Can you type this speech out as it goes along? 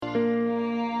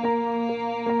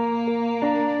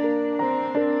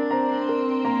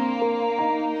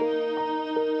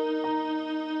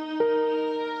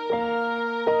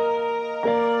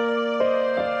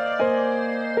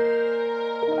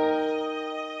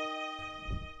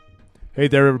Hey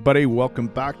there, everybody. Welcome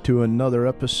back to another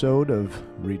episode of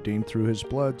Redeemed Through His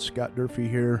Blood. Scott Durfee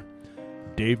here.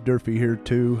 Dave Durfee here,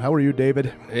 too. How are you,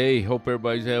 David? Hey, hope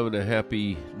everybody's having a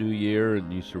happy new year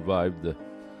and you survived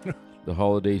the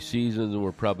holiday season, and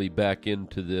we're probably back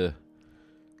into the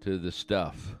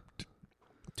stuff.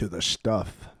 To the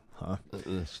stuff, huh?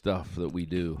 The stuff that we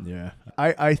do. Yeah.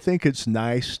 I think it's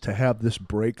nice to have this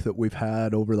break that we've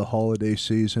had over the holiday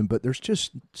season, but there's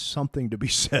just something to be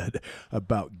said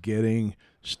about getting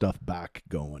stuff back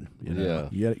going. You know?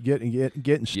 Yeah.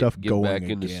 Getting stuff going back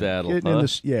in again. the saddle,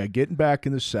 Getting back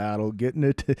in the saddle, getting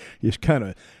it, just kind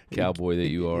of cowboy that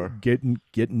you are.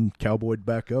 Getting cowboyed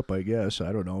back up, I guess.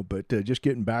 I don't know, but just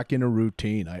getting back in a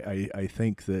routine. I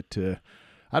think that,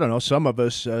 I don't know, some of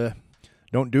us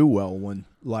don't do well when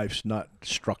life's not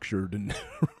structured and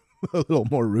a little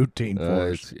more routine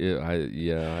for us.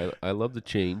 I love the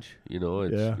change. You know,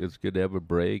 it's good to have a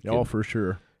break. Oh, for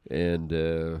sure. And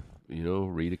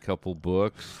read a couple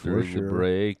books during the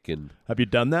break. And have you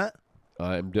done that?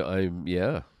 I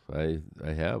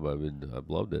have. I've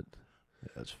loved it. Yeah,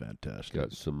 that's fantastic.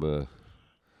 Got some.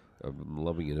 I'm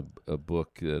loving a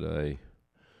book that I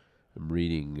am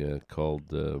reading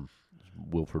called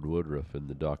Wilford Woodruff and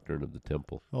the Doctrine of the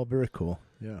Temple. Oh, very cool.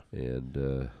 Yeah.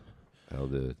 And how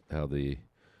the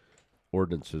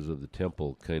ordinances of the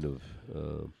temple kind of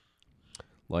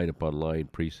line upon line,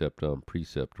 precept on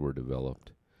precept were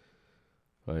developed.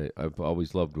 I've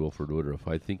always loved Wilford Woodruff.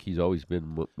 I think he's always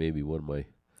been maybe one of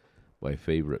my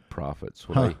favorite prophets.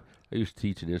 When I used to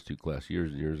teach an institute class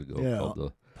years and years ago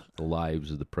called the Lives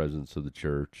of the Presidents of the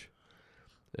Church.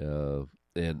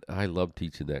 And I loved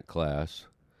teaching that class.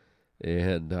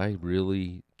 And I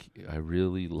really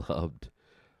loved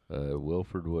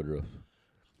Wilford Woodruff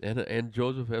and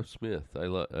Joseph F. Smith.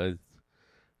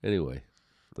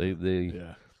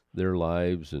 Their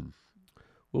lives, and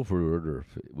Wilford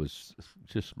Woodruff was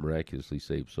just miraculously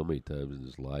saved so many times in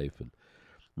his life. And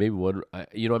maybe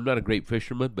I'm not a great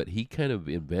fisherman, but he kind of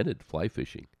invented fly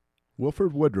fishing.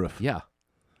 Wilford Woodruff. Yeah.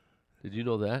 Did you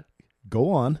know that? Go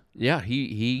on. Yeah,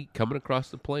 he coming across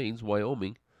the plains,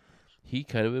 Wyoming, he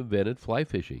kind of invented fly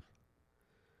fishing.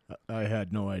 I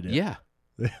had no idea.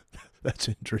 Yeah. That's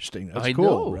interesting. That's I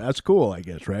cool. know. That's cool, I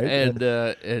guess, right?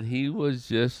 And he was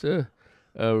just a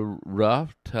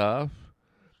rough, tough,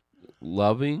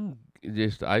 loving.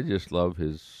 I just love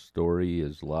his story,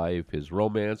 his life, his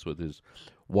romance with his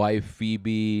wife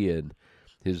Phoebe, and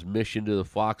his mission to the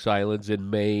Fox Islands in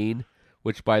Maine.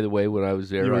 Which, by the way, when I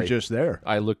was there, you were just there.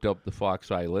 I looked up the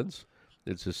Fox Islands.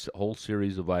 It's a whole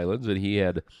series of islands, and he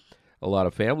had a lot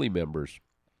of family members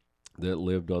that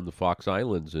lived on the Fox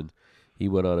Islands, and he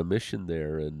went on a mission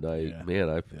there. And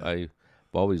I've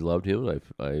always loved him.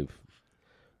 I've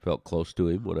felt close to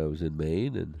him when I was in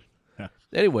Maine. And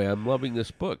anyway, I'm loving this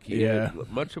book.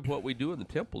 Much of what we do in the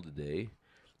temple today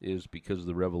is because of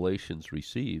the revelations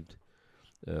received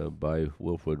by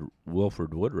Wilford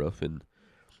Woodruff. And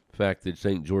in fact, at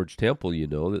St. George Temple,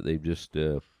 that they've just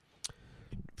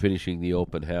finishing the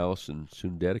open house and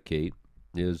soon dedicate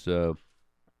is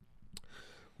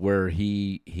where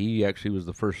he actually was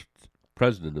the first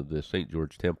president of the St.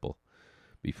 George Temple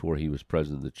before he was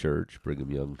president of the church.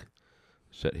 Brigham Young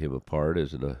set him apart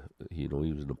as he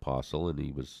was an apostle, and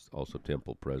he was also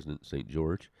temple president, St.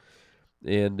 George.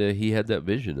 And he had that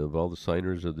vision of all the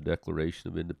signers of the Declaration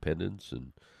of Independence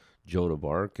and Joan of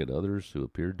Arc and others who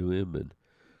appeared to him, and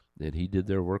he did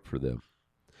their work for them.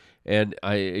 And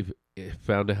I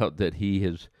found out that he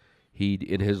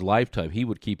in his lifetime, he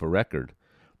would keep a record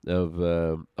of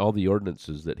all the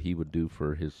ordinances that he would do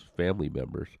for his family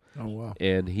members. Oh, wow.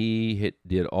 And he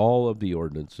did all of the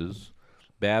ordinances: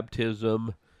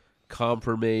 baptism,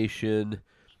 confirmation,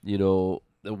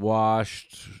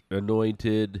 washed,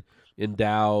 anointed,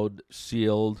 endowed,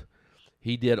 sealed.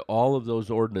 He did all of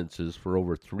those ordinances for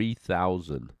over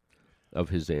 3,000 of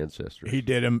his ancestors. He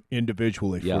did them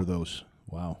individually for those.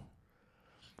 Wow.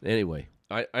 Anyway,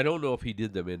 I don't know if he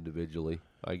did them individually.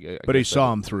 But he saw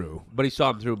them through. But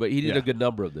he did a good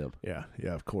number of them. Yeah,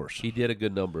 of course. He did a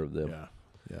good number of them.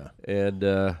 Yeah.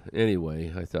 And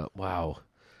anyway, I thought, wow,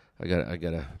 I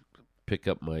gotta pick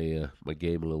up my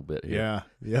game a little bit here.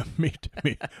 Yeah,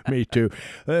 me too.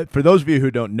 For those of you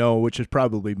who don't know, which is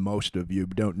probably most of you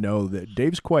don't know, that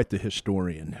Dave's quite the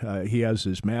historian. He has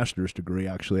his master's degree,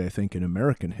 actually, I think, in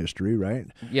American history, right?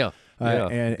 Yeah.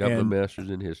 And got my master's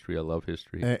in history. I love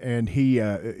history. And he,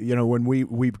 when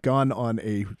we've gone on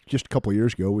just a couple of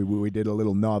years ago, we did a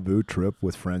little Nauvoo trip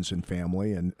with friends and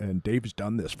family, and Dave's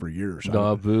done this for years.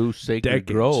 Nauvoo, Sacred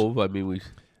Grove. I mean, we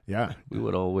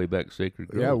went all the way back to Sacred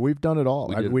Grove. Yeah, we've done it all.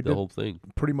 We did the whole thing.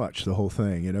 Pretty much the whole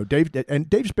thing.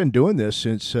 Dave's been doing this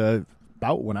since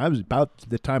about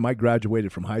the time I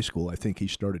graduated from high school. I think he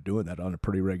started doing that on a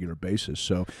pretty regular basis.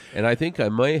 So, and I think I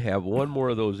may have one more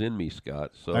of those in me,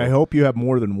 Scott. So I hope you have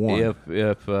more than one.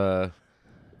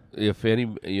 If any,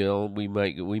 we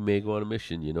may go on a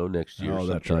mission, next year. Oh,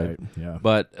 that's sometime. right. Yeah.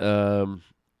 But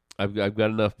I've got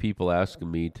enough people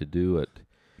asking me to do it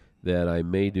that I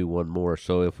may do one more.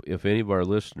 So if any of our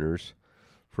listeners,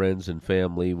 friends and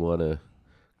family, want to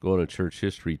go on a church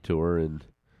history tour, and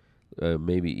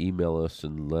maybe email us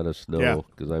and let us know,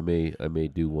 because I may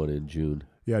do one in June.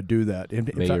 Yeah, do that.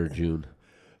 May or June.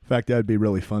 In fact, that'd be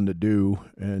really fun to do,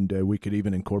 and we could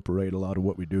even incorporate a lot of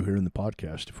what we do here in the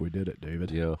podcast if we did it,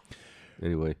 David. Yeah.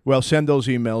 Anyway. Well, send those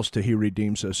emails to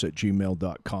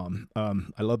heredeemsus@gmail.com.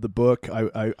 I love the book.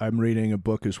 I'm reading a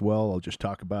book as well. I'll just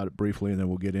talk about it briefly, and then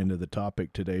we'll get into the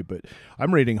topic today. But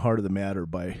I'm reading Heart of the Matter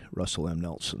by Russell M.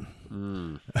 Nelson,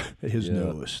 his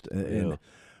newest. And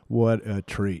what a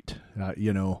treat.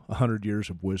 100 years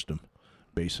of wisdom,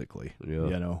 basically.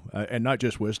 Yeah. And not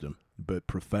just wisdom, but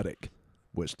prophetic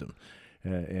wisdom.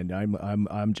 And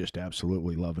I'm just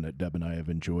absolutely loving it. Deb and I have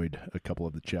enjoyed a couple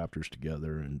of the chapters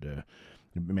together, and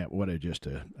man, what a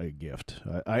gift.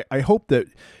 I hope that,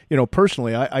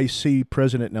 personally, I see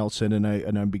President Nelson,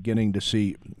 and I'm beginning to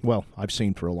see, well, I've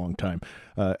seen for a long time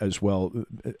as well,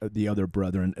 the other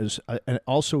brethren, as and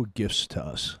also gifts to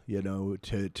us,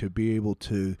 to be able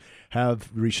to have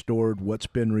restored what's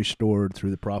been restored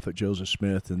through the prophet Joseph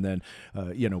Smith, and then,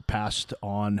 passed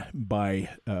on by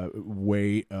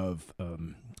way of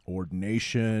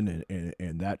ordination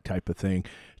and that type of thing,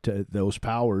 to those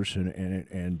powers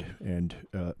and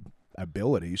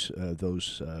abilities,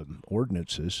 those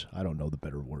ordinances. I don't know the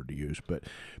better word to use,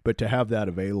 but to have that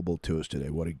available to us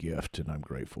today, what a gift, and I'm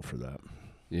grateful for that.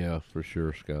 Yeah, for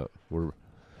sure, Scott.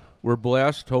 We're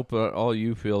blessed. Hope all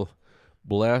you feel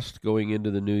blessed going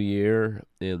into the new year,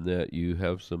 and that you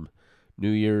have some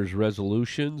New Year's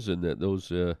resolutions, and that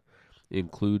those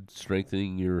include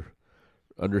strengthening your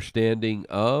understanding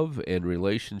of and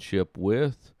relationship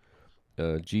with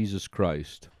Jesus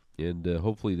Christ. And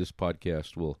hopefully this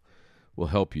podcast will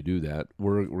help you do that.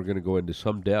 We're going to go into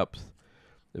some depth,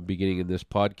 beginning in this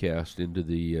podcast, into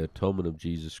the atonement of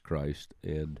Jesus Christ.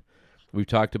 And we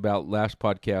talked about last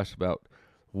podcast about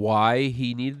why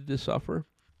he needed to suffer,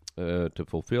 to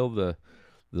fulfill the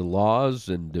laws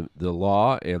and the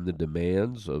law and the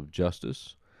demands of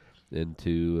justice, and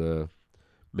to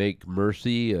make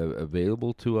mercy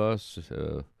available to us,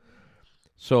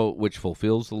 which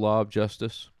fulfills the law of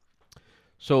justice.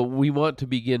 So we want to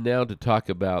begin now to talk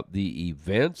about the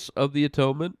events of the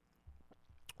atonement.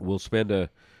 We'll spend a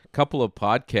couple of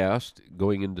podcasts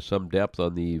going into some depth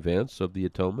on the events of the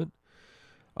atonement.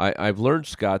 I've learned,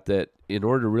 Scott, that in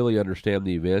order to really understand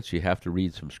the events, you have to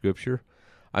read some Scripture.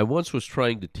 I once was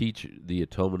trying to teach the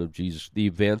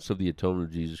events of the atonement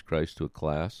of Jesus Christ to a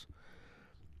class,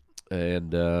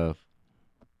 and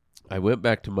I went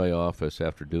back to my office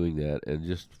after doing that and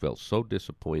just felt so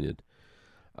disappointed.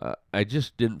 I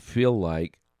just didn't feel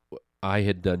like I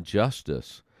had done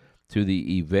justice to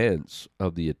the events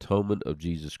of the atonement of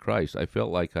Jesus Christ. I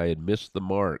felt like I had missed the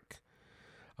mark.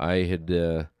 I had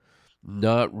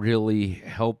not really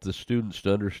helped the students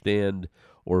to understand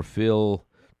or feel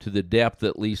to the depth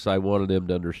at least I wanted them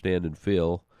to understand and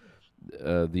feel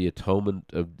the atonement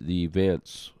of the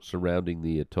events surrounding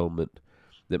the atonement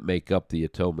that make up the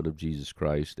atonement of Jesus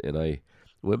Christ. And I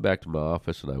went back to my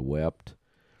office and I wept,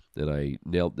 and I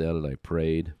knelt down and I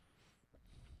prayed,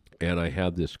 and I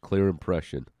had this clear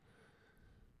impression.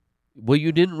 Well,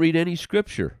 you didn't read any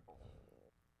Scripture.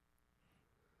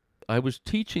 I was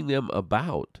teaching them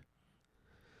about.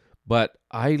 But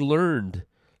I learned,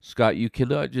 Scott, you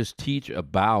cannot just teach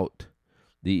about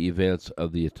the events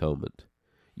of the atonement.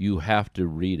 You have to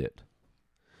read it.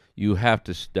 You have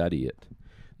to study it.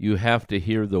 You have to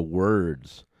hear the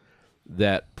words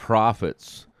that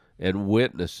prophets and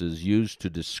witnesses used to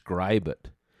describe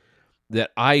it.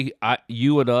 That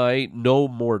you and I, no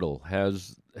mortal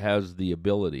has the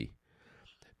ability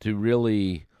to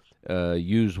really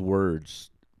use words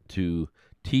to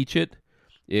teach it.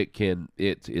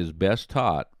 It is best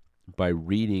taught by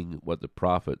reading what the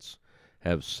prophets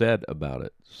have said about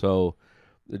it. So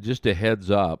just a heads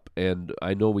up, and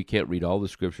I know we can't read all the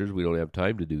Scriptures. We don't have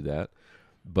time to do that,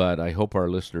 but I hope our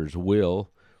listeners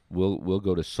will. We'll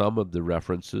go to some of the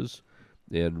references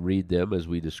and read them as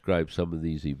we describe some of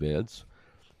these events.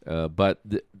 But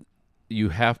you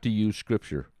have to use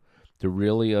Scripture to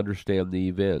really understand the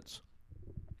events.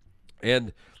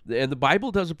 And the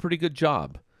Bible does a pretty good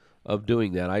job of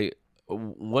doing that.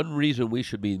 One reason we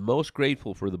should be most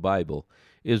grateful for the Bible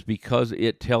is because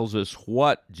it tells us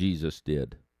what Jesus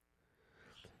did.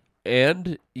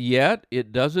 And yet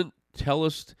it doesn't tell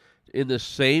us in the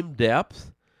same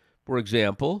depth. For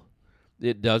example,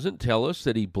 it doesn't tell us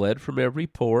that he bled from every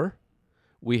pore.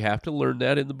 We have to learn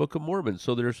that in the Book of Mormon.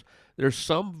 So there's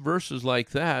some verses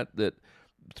like that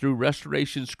through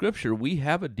restoration scripture we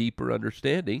have a deeper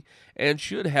understanding and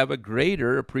should have a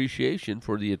greater appreciation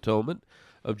for the atonement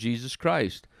of Jesus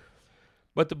Christ.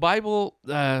 But the Bible,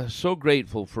 so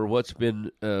grateful for what's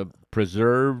been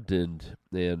preserved and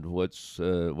what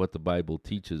the Bible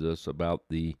teaches us about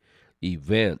the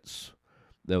events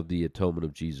of the atonement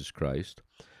of Jesus Christ.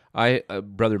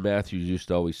 Brother Matthews used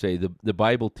to always say the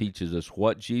Bible teaches us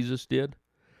what Jesus did,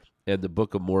 and the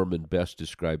Book of Mormon best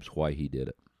describes why he did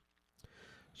it.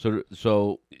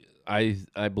 So I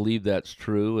believe that's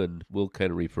true, and we'll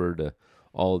kind of refer to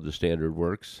all of the standard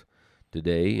works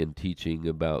today in teaching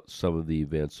about some of the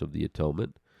events of the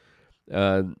atonement.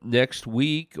 Next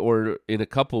week, or in a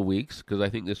couple weeks, because I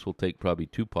think this will take probably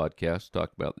 2 podcasts,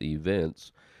 talk about the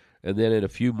events, and then in a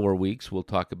few more weeks we'll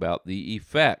talk about the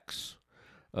effects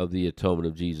of the atonement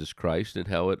of Jesus Christ and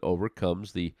how it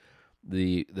overcomes the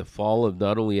fall of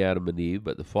not only Adam and Eve,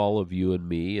 but the fall of you and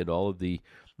me, and all of the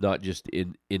not just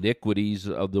iniquities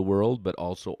of the world, but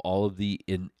also all of the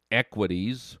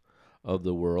inequities of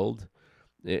the world.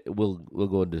 We'll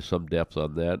go into some depth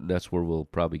on that, and that's where we'll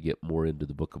probably get more into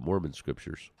the Book of Mormon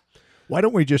scriptures. Why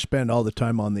don't we just spend all the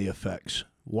time on the effects?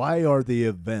 Why are the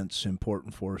events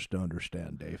important for us to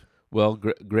understand, Dave? Well,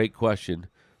 great question.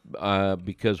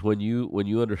 Because when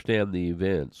you understand the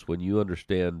events, when you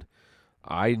understand,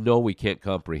 I know we can't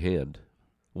comprehend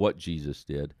what Jesus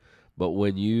did, but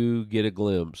when you get a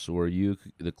glimpse, or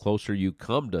the closer you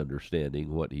come to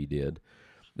understanding what he did,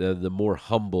 the more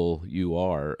humble you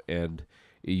are, and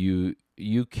you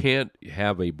can't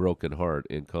have a broken heart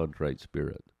and contrite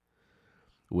spirit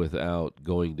without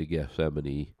going to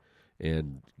Gethsemane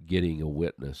and getting a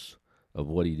witness of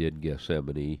what he did in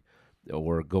Gethsemane,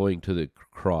 or going to the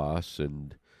cross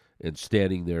and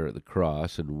standing there at the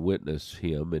cross and witness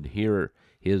him and hear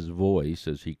his voice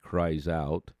as he cries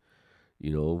out,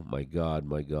 my God,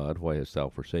 why hast thou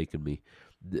forsaken me?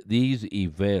 These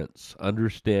events,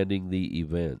 understanding the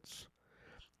events,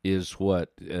 is what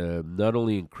not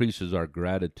only increases our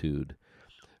gratitude,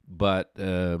 but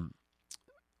it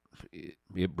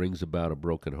brings about a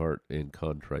broken heart and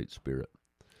contrite spirit.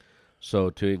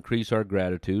 So to increase our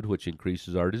gratitude, which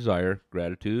increases our desire,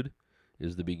 gratitude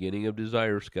is the beginning of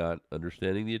desire, Scott.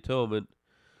 Understanding the atonement,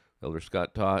 Elder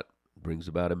Scott taught, brings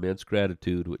about immense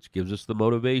gratitude, which gives us the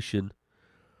motivation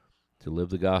to live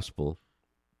the gospel.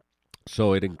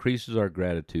 So it increases our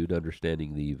gratitude,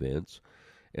 understanding the events,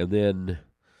 and then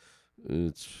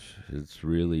it's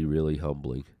really, really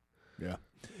humbling. Yeah.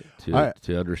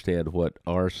 To understand what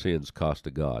our sins cost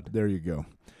to God. There you go.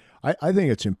 I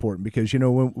think it's important because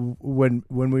when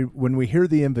we hear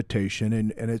the invitation,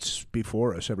 and it's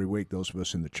before us every week, those of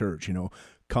us in the church,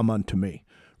 come unto me,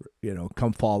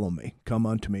 come follow me, come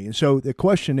unto me. And so the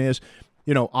question is,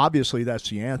 obviously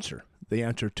that's the answer. The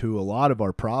answer to a lot of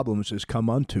our problems is come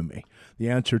unto me. The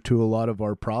answer to a lot of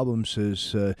our problems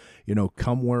is,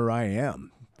 come where I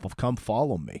am. Come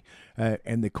follow me.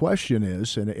 And the question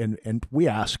is, and we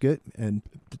ask it, and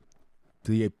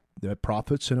the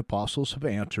prophets and apostles have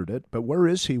answered it, but where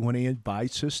is he when he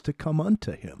invites us to come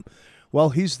unto him? Well,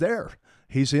 he's there.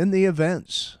 He's in the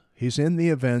events. He's in the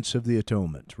events of the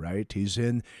atonement, right? He's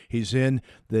in Gethsemane.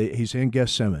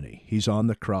 He's on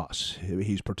the cross.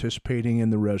 He's participating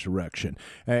in the resurrection.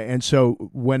 And so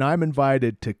when I'm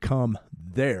invited to come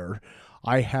there,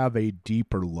 I have a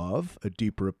deeper love, a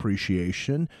deeper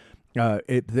appreciation.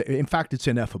 In fact, it's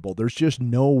ineffable. There's just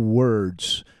no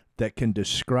words that can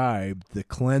describe the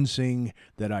cleansing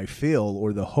that I feel,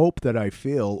 or the hope that I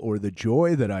feel, or the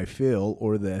joy that I feel,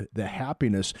 or the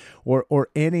happiness, or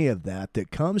any of that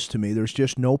comes to me. There's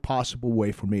just no possible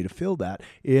way for me to feel that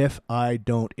if I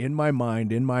don't, in my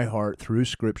mind, in my heart, through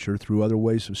Scripture, through other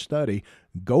ways of study,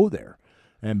 go there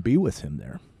and be with him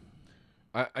there.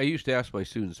 I used to ask my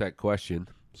students that question,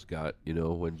 Scott,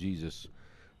 when Jesus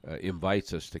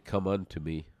invites us to come unto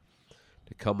me,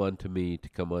 to come unto me, to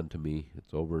come unto me.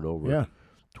 It's over and over. Yeah.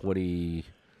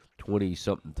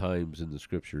 20-something times in the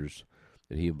Scriptures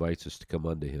that he invites us to come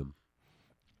unto him.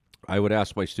 I would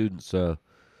ask my students,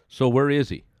 so where is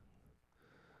he?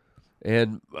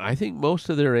 And I think most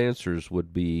of their answers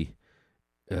would be,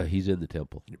 he's in the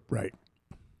temple. Right.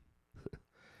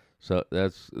 So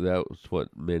that was what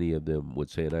many of them would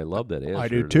say, and I love that answer. I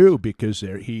do too, because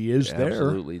he is there.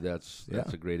 Absolutely, that's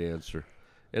a great answer.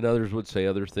 And others would say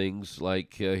other things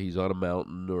like he's on a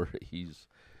mountain, or he's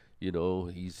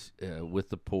with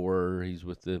the poor, he's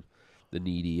with the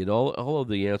needy, and all of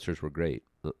the answers were great.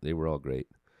 They were all great.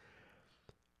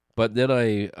 But then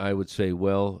I would say,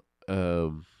 well,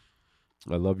 I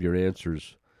love your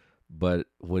answers, but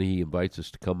when he invites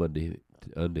us to come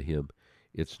unto him,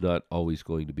 it's not always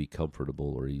going to be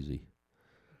comfortable or easy.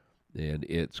 And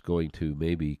it's going to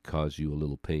maybe cause you a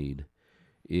little pain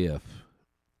if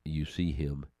you see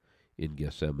him in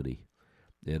Gethsemane.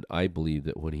 And I believe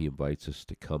that when he invites us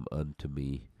to come unto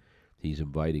me, he's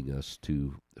inviting us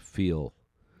to feel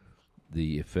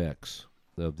the effects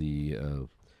of the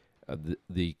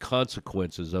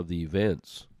consequences of the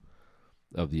events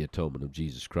of the atonement of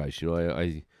Jesus Christ. You know,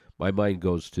 I my mind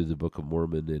goes to the Book of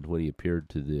Mormon, and when he appeared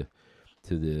to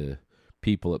the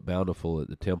people at Bountiful, at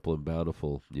the temple in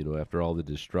Bountiful, you know, after all the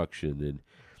destruction,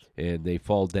 and they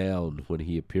fall down when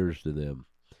he appears to them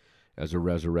as a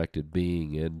resurrected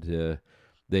being, and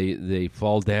they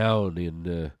fall down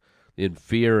in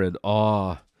fear and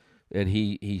awe, and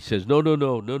he says,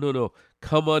 no,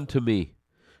 come unto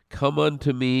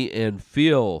me, and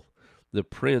feel the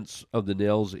prints of the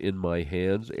nails in my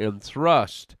hands, and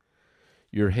thrust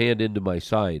your hand into my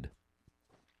side.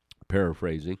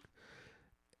 Paraphrasing.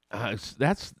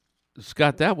 That's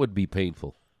Scott. That would be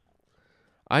painful.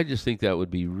 I just think that would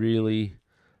be really.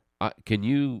 Can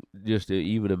you just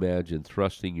even imagine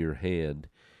thrusting your hand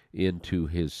into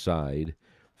his side,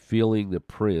 feeling the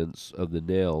prints of the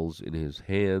nails in his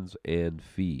hands and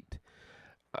feet?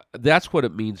 That's what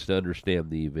it means to understand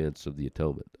the events of the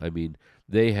atonement. I mean,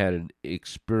 they had an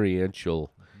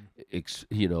experiential,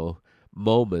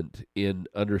 moment in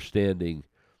understanding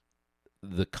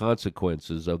the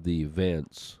consequences of the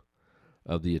events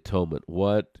of the atonement.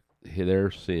 What their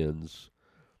sins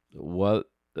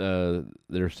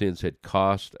had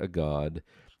cost a God,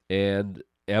 and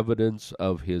evidence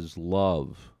of his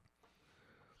love.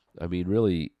 I mean,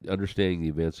 really, understanding the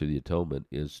events of the atonement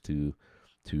is to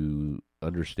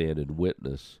understand and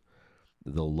witness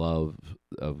the love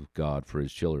of God for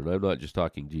his children. I'm not just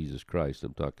talking Jesus Christ,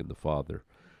 I'm talking the Father.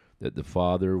 That the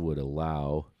Father would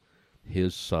allow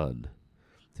his Son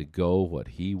to go what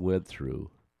he went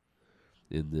through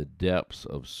in the depths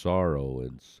of sorrow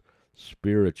and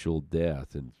spiritual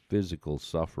death and physical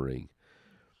suffering,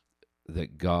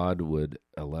 that God would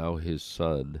allow his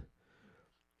Son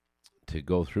to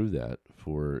go through that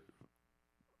for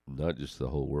not just the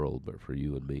whole world, but for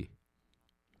you and me.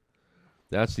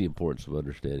 That's the importance of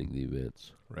understanding the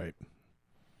events. Right.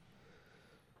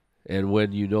 And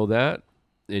when you know that,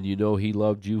 and you know he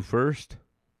loved you first,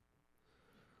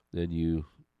 then you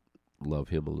love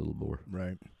him a little more.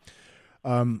 Right.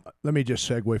 Let me just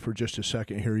segue for just a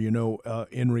second here.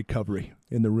 In recovery,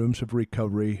 in the rooms of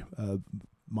recovery,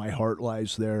 my heart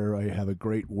lies there. I have a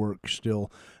great work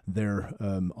still there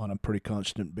on a pretty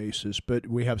constant basis. But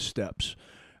we have steps,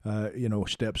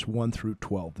 steps 1 through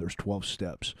 12. There's 12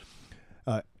 steps.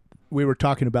 We were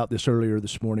talking about this earlier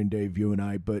this morning, Dave, you and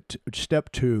I, but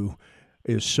step 2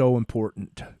 is so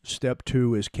important. Step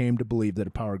 2 is came to believe that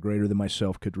a power greater than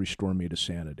myself could restore me to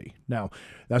sanity. Now,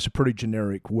 that's a pretty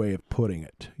generic way of putting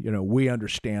it. We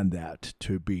understand that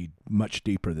to be much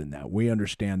deeper than that. We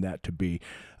understand that to be,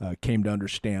 came to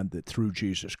understand that through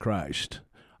Jesus Christ,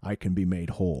 I can be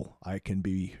made whole. I can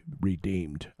be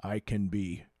redeemed. I can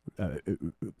be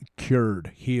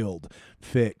cured, healed,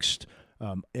 fixed,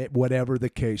 whatever the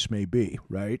case may be,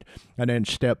 right? And then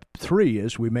step 3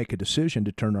 is we make a decision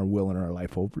to turn our will and our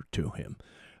life over to him,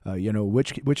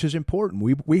 which is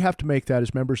important. We have to make that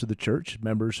as members of the church,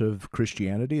 members of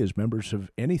Christianity, as members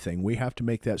of anything. We have to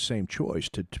make that same choice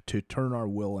to turn our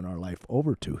will and our life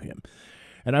over to him.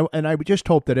 And I would just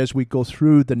hope that as we go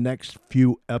through the next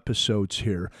few episodes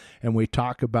here and we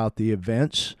talk about the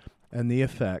events and the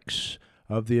effects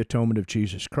of the atonement of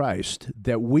Jesus Christ,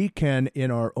 that we can,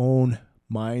 in our own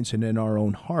minds and in our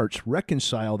own hearts,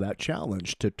 reconcile that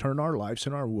challenge to turn our lives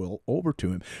and our will over to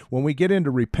him. When we get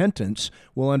into repentance,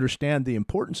 we'll understand the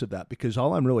importance of that, because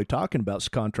all I'm really talking about is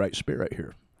contrite spirit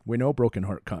here. We know broken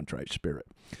heart, contrite spirit.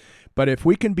 But if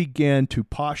we can begin to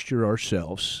posture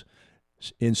ourselves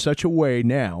in such a way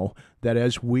now that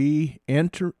as we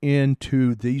enter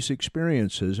into these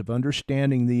experiences of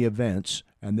understanding the events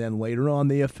and then later on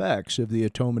the effects of the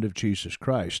atonement of Jesus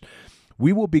Christ,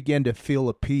 we will begin to feel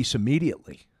a peace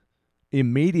immediately,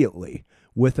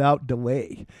 without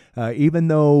delay. Even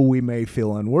though we may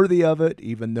feel unworthy of it,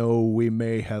 even though we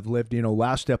may have lived,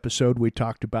 last episode we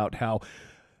talked about how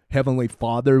Heavenly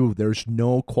Father, there's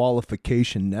no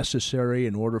qualification necessary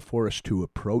in order for us to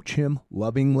approach him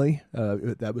lovingly.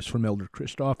 That was from Elder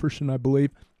Christofferson, I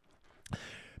believe.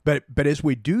 But as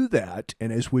we do that,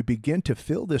 and as we begin to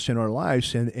feel this in our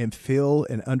lives and feel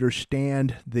and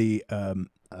understand the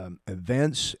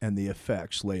events and the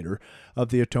effects later of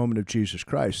the atonement of Jesus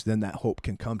Christ, then that hope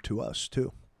can come to us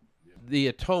too. the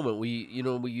atonement, we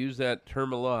use that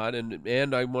term a lot,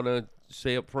 and I want to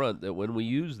say up front that when we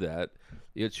use that,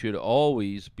 it should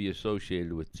always be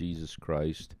associated with Jesus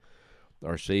Christ,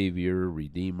 our Savior,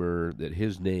 Redeemer, that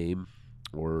His name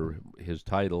or His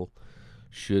title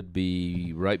should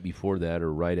be right before that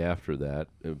or right after that.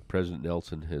 President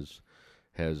Nelson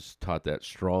has taught that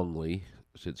strongly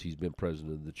since he's been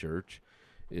president of the church,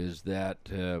 is that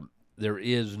there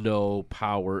is no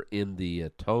power in the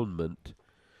atonement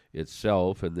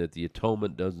itself, and that the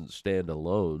atonement doesn't stand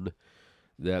alone,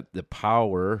 that the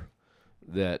power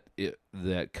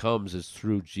that comes is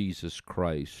through Jesus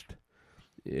Christ.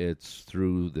 It's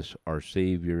through our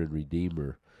Savior and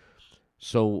Redeemer.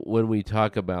 So when we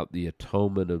talk about the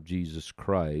atonement of Jesus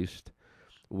Christ,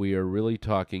 we are really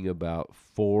talking about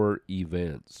 4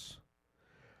 events.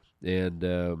 And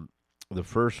the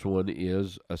first one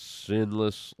is a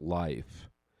sinless life.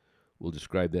 We'll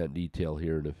describe that in detail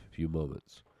here in a few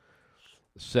moments.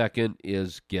 Second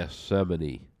is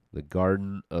Gethsemane, the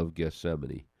Garden of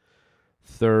Gethsemane.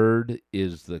 Third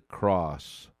is the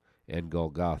cross and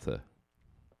Golgotha,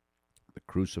 the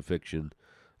crucifixion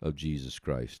of Jesus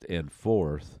Christ. And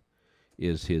fourth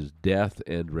is His death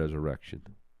and resurrection.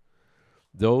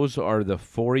 Those are the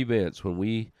 4 events. When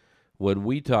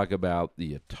we talk about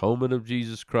the atonement of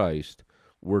Jesus Christ,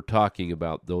 we're talking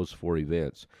about those 4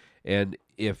 events. And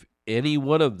if any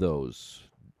one of those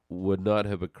would not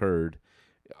have occurred,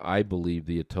 I believe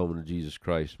the atonement of Jesus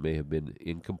Christ may have been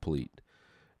incomplete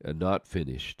and not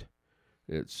finished.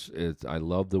 I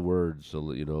love the words,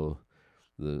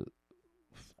 the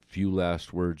few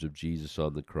last words of Jesus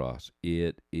on the cross.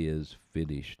 It is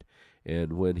finished.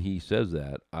 And when He says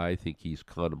that, I think He's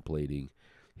contemplating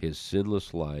His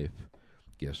sinless life,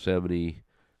 Gethsemane,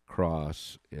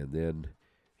 cross, and then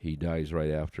He dies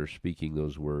right after speaking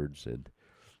those words, and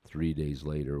 3 days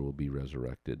later will be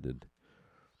resurrected. And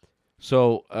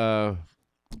so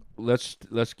let's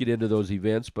get into those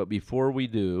events. But before we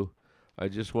do, I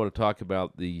just want to talk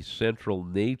about the central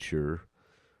nature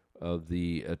of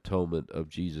the atonement of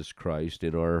Jesus Christ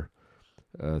in our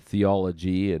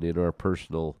theology and in our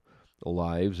personal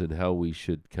lives, and how we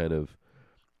should kind of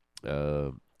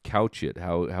couch it,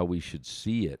 how we should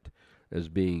see it as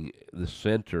being the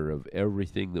center of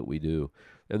everything that we do.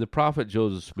 And the prophet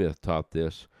Joseph Smith taught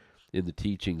this in the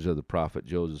teachings of the prophet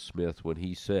Joseph Smith when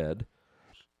he said,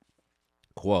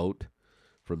 quote,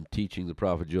 from Teaching the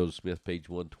Prophet Joseph Smith, page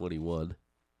 121,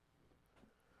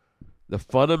 "The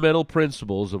fundamental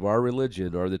principles of our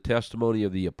religion are the testimony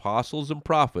of the apostles and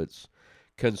prophets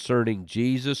concerning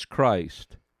Jesus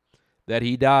Christ, that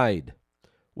He died,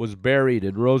 was buried,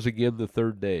 and rose again the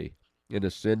 3rd day, and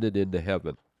ascended into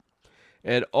heaven.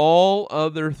 And all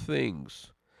other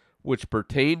things which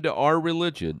pertain to our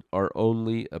religion are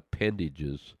only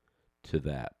appendages to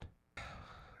that."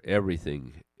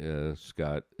 Everything,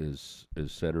 Scott, is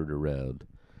centered around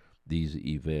these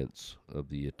events of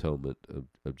the atonement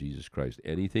of Jesus Christ.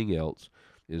 Anything else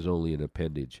is only an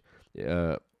appendage.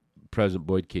 President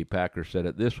Boyd K. Packer said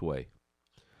it this way,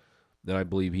 and I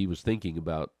believe he was thinking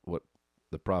about what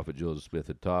the prophet Joseph Smith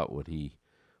had taught when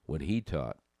he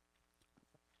taught.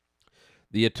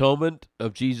 "The atonement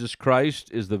of Jesus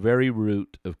Christ is the very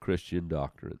root of Christian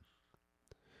doctrine.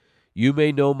 You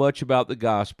may know much about the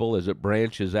gospel as it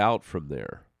branches out from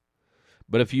there.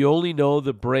 But if you only know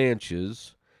the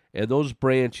branches, and those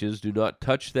branches do not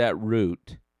touch that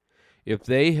root, if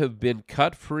they have been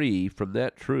cut free from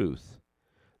that truth,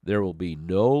 there will be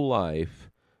no life,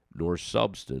 nor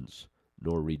substance,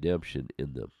 nor redemption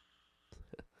in them."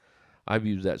 I've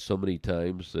used that so many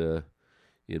times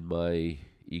in my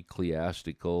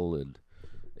ecclesiastical and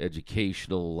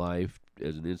educational life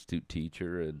as an institute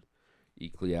teacher and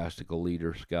ecclesiastical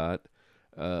leader, Scott.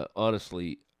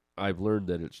 Honestly, I've learned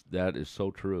that is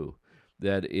so true.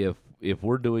 That if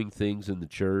we're doing things in the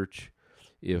church,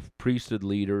 if priesthood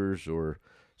leaders or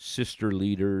sister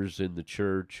leaders in the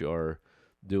church are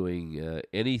doing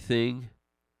anything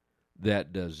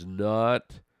that does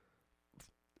not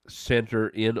center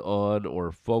in on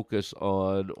or focus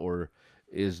on or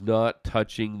is not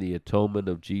touching the atonement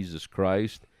of Jesus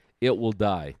Christ, it will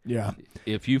die. Yeah.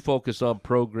 If you focus on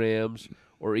programs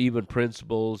or even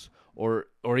principles or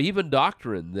even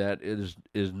doctrine that is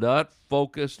not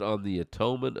focused on the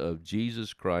atonement of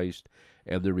Jesus Christ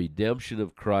and the redemption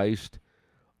of Christ,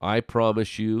 I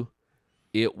promise you,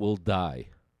 it will die.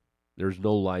 There's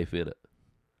no life in it.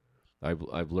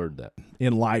 I've learned that.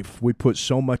 In life, we put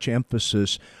so much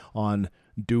emphasis on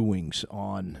doings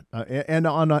on and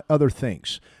on other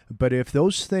things. But if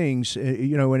those things,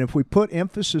 and if we put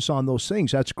emphasis on those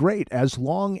things, that's great, as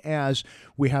long as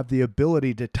we have the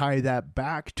ability to tie that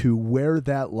back to where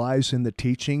that lies in the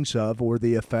teachings of or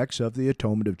the effects of the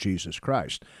atonement of Jesus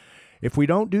Christ. If we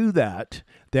don't do that,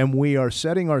 then we are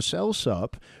setting ourselves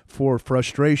up for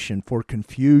frustration, for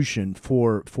confusion,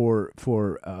 for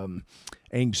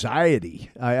anxiety.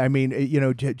 I mean,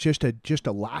 just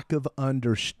a lack of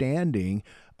understanding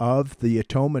of the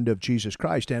atonement of Jesus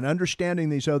Christ, and understanding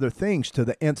these other things to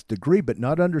the nth degree, but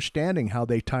not understanding how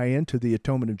they tie into the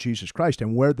atonement of Jesus Christ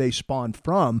and where they spawn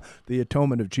from the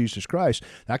atonement of Jesus Christ.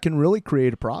 That can really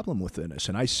create a problem within us.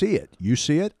 And I see it. You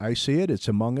see it. I see it. It's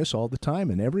among us all the time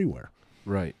and everywhere.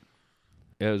 Right.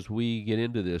 As we get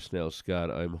into this now, Scott,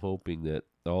 I'm hoping that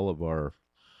all of our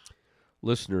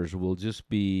listeners will just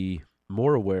be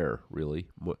more aware, really,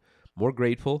 more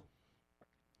grateful,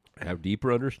 have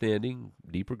deeper understanding,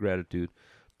 deeper gratitude,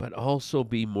 but also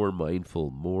be more mindful,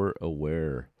 more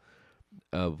aware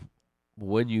of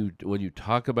when you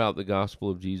talk about the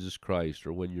gospel of Jesus Christ,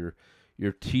 or when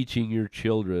you're teaching your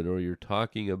children, or you're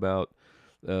talking about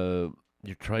you're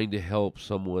trying to help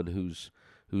someone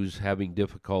who's having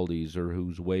difficulties, or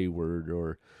who's wayward,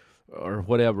 or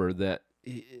whatever, that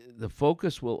the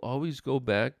focus will always go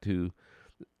back to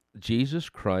Jesus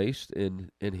Christ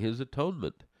and his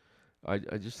atonement.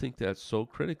 I just think that's so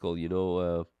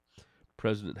critical.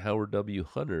 President Howard W.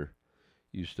 Hunter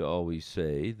used to always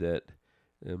say that.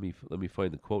 Let me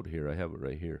find the quote here. I have it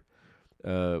right here.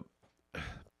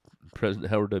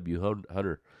 President Howard W.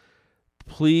 Hunter,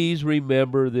 please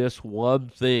remember this one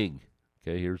thing.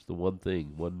 Okay, here's the one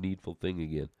thing, one needful thing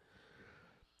again.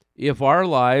 If our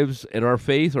lives and our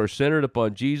faith are centered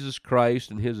upon Jesus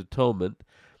Christ and his atonement,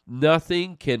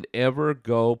 nothing can ever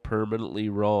go permanently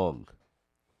wrong.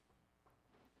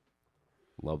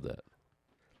 Love that.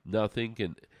 Nothing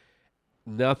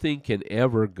can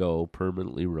ever go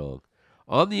permanently wrong.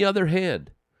 On the other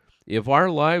hand, if our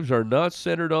lives are not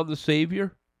centered on the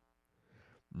Savior,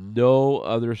 no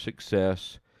other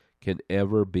success can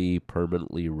ever be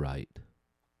permanently right.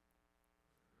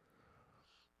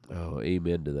 Oh,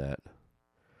 amen to that.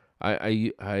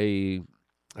 I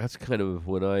that's kind of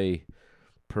when I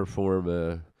perform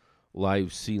a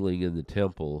live sealing in the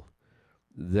temple.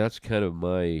 That's kind of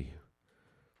my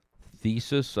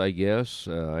thesis, I guess.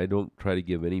 I don't try to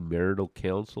give any marital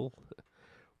counsel.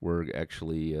 We're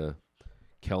actually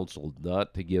counseled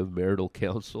not to give marital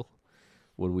counsel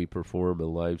when we perform a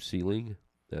live sealing.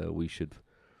 We should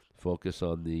focus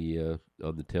on the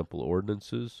temple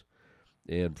ordinances.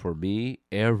 And for me,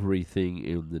 everything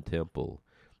in the temple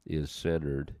is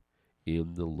centered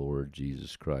in the Lord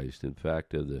Jesus Christ. In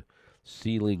fact, of the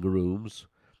sealing rooms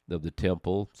of the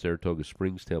temple, Saratoga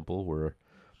Springs Temple,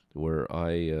 where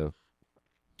I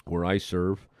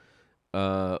serve,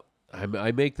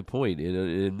 I make the point,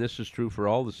 and this is true for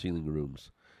all the sealing rooms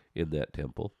in that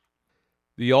temple.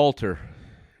 The altar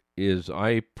is,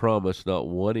 I promise, not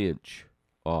 1 inch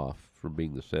off from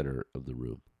being the center of the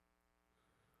room.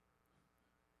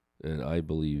 And I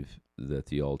believe that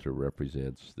the altar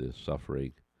represents the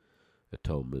suffering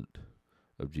atonement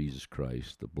of Jesus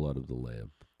Christ, the blood of the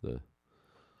Lamb, the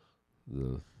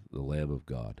Lamb of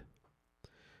God.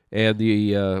 And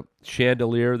the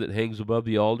chandelier that hangs above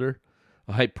the altar,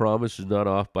 I promise, is not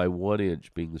off by 1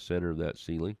 inch being the center of that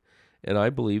ceiling. And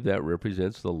I believe that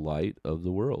represents the light of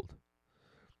the world.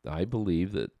 I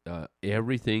believe that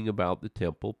everything about the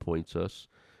temple points us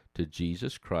to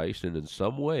Jesus Christ, and in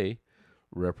some way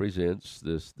represents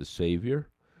the Savior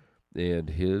and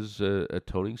his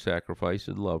atoning sacrifice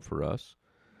and love for us.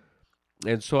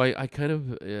 And so I kind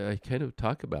of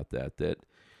talk about that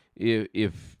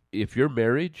if your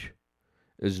marriage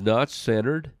is not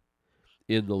centered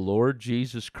in the Lord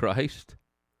Jesus Christ,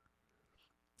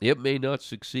 it may not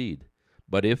succeed.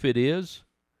 But if it is,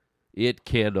 it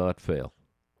cannot fail.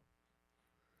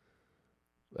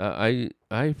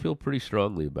 I feel pretty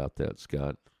strongly about that,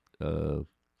 Scott.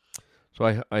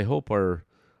 So I hope our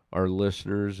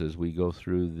listeners, as we go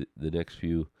through the next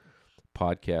few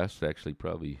podcasts, actually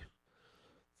probably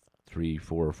 3,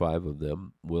 4, or 5 of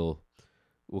them, will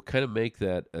kind of make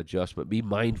that adjustment. Be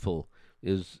mindful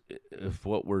if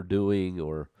what we're doing,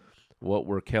 or what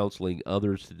we're counseling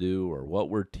others to do, or what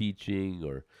we're teaching,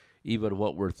 or even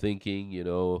what we're thinking,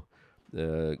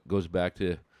 goes back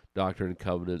to Doctrine and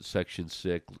Covenants, section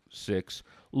 6.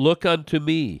 Look unto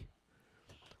me.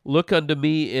 Look unto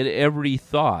me in every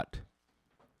thought.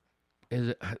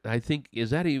 I think,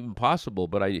 is that even possible?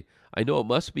 But I know it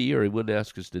must be, or he wouldn't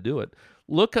ask us to do it.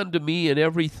 Look unto me in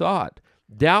every thought.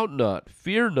 Doubt not,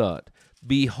 fear not.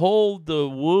 Behold the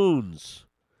wounds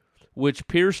which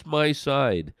pierced my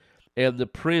side, and the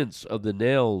prints of the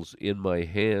nails in my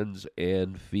hands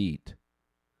and feet.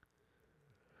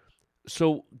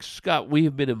 So, Scott, we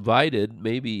have been invited,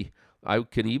 maybe I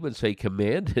can even say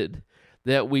commanded,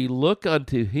 that we look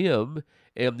unto him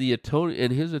and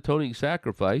his atoning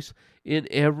sacrifice in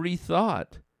every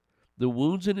thought. The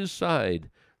wounds in his side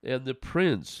and the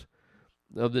prints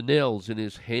of the nails in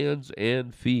his hands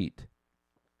and feet.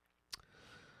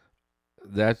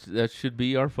 That should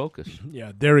be our focus.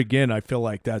 Yeah, there again, I feel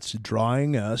like that's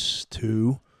drawing us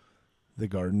to the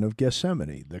Garden of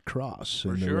Gethsemane, the cross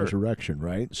and the resurrection,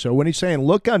 right? So when he's saying,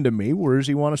 look unto me, where does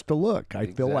he want us to look? I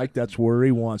feel like that's where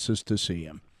he wants us to see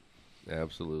him.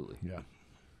 Absolutely. Yeah.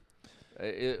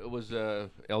 It was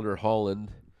Elder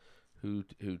Holland who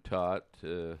taught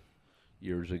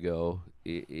years ago,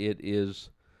 it is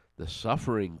the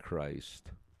suffering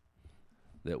Christ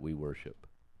that we worship.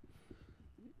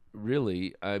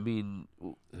 Really, I mean,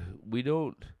 we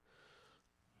don't...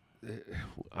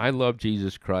 I love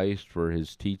Jesus Christ for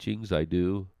his teachings. I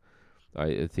do.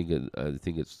 I think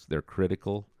they're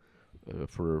critical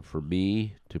for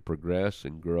me to progress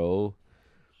and grow.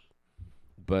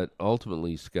 But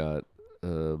ultimately, Scott,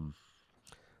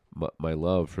 my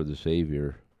love for the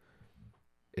Savior,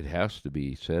 it has to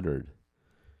be centered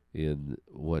in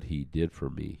what he did for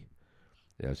me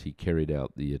as he carried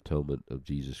out the atonement of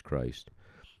Jesus Christ.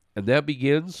 And that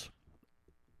begins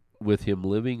with him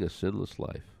living a sinless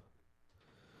life.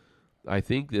 I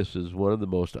think this is one of the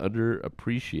most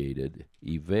underappreciated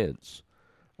events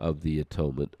of the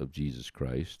atonement of Jesus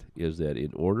Christ, is that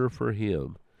in order for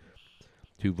him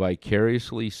to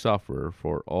vicariously suffer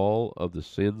for all of the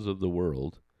sins of the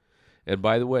world, and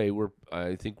by the way,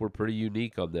 I think we're pretty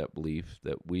unique on that belief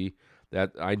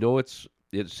that I know it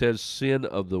says sin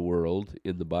of the world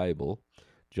in the Bible.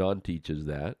 John teaches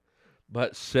that,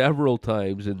 but several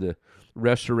times in the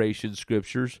Restoration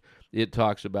Scriptures, it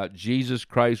talks about Jesus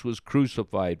Christ was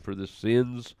crucified for the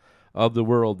sins of the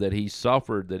world, that he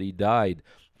suffered, that he died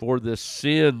for the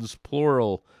sins,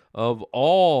 plural, of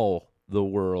all the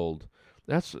world.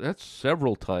 That's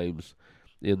several times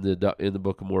in the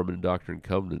Book of Mormon and Doctrine and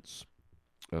Covenants,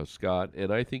 Scott.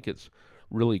 And I think it's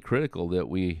really critical that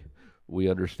we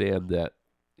understand that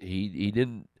he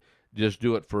didn't just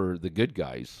do it for the good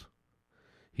guys.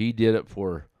 He did it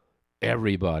for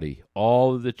everybody,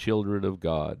 all of the children of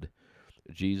God.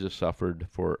 Jesus suffered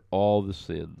for all the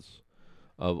sins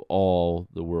of all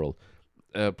the world.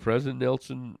 President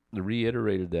Nelson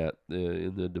reiterated that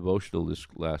in the devotional this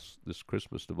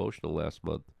Christmas devotional last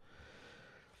month.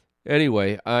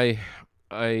 Anyway, I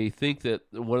think that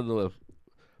one of the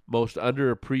most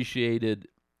underappreciated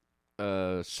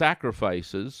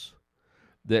sacrifices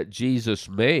that Jesus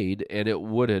made, and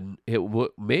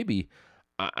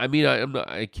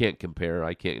I can't compare.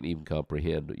 I can't even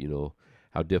comprehend,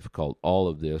 how difficult all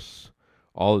of these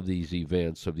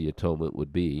events of the atonement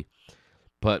would be.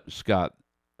 But Scott,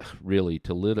 really,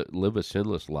 to live a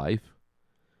sinless life,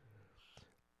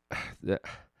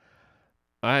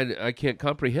 I can't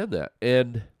comprehend that.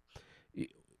 And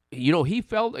he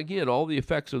felt again all the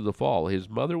effects of the fall. His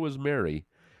mother was Mary.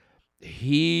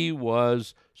 He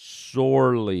was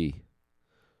sorely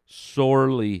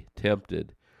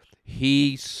tempted.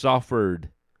 He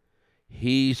suffered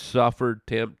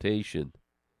temptation.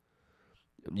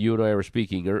 You and I were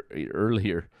speaking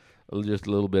earlier just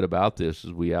a little bit about this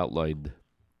as we outlined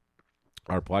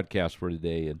our podcast for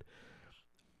today, and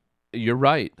you're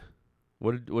right.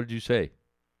 What did you say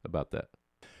about that?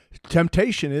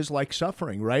 Temptation is like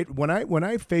suffering, right? When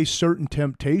I face certain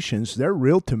temptations, they're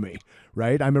real to me,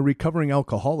 right? I'm a recovering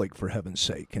alcoholic, for heaven's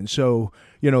sake. And so,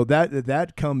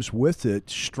 that comes with it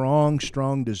strong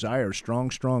desire,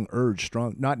 strong urge,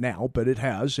 not now, but it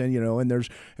has. And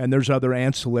there's other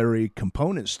ancillary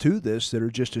components to this that are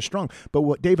just as strong.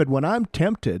 But David, when I'm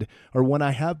tempted, or when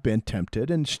I have been tempted,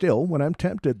 and still when I'm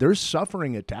tempted, there's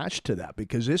suffering attached to that,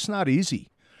 because it's not easy.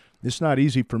 It's not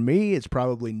easy for me. It's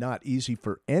probably not easy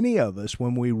for any of us.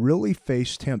 When we really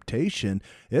face temptation,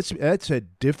 it's a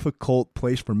difficult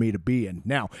place for me to be in.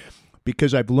 Now,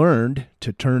 because I've learned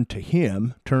to turn to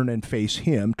him, turn and face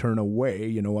him, turn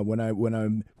away, when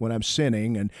I'm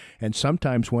sinning, and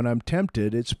sometimes when I'm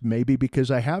tempted, it's maybe because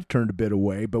I have turned a bit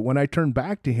away, but when I turn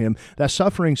back to him, that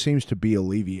suffering seems to be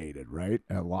alleviated, right?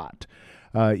 A lot.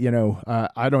 I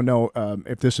don't know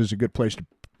if this is a good place to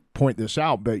point this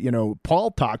out, but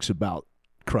Paul talks about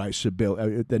Christ's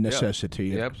ability, the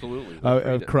necessity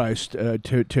of Christ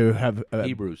to have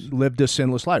lived a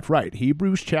sinless life. Right.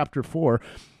 Hebrews chapter 4,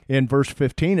 in verse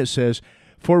 15, it says,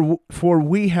 For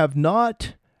we have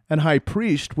not an high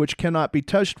priest which cannot be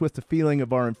touched with the feeling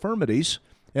of our infirmities,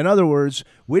 In other words,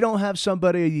 we don't have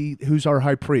somebody who's our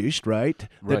high priest, right? That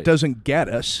Right. doesn't get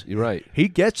us. You're right. He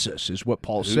gets us, is what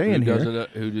Paul's Who saying here.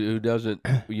 who doesn't,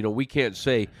 we can't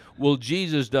say, well,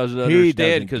 Jesus doesn't He understand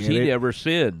doesn't because get he it. never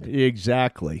sinned.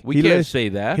 Exactly. We can't say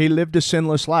that. He lived a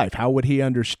sinless life. How would he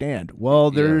understand? Well,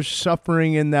 there's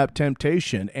suffering in that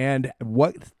temptation. And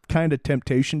what kind of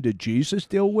temptation did Jesus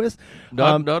deal with?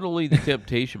 Not only the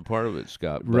temptation part of it,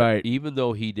 Scott, but Right. even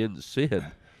though he didn't sin,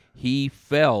 he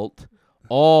felt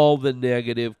all the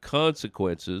negative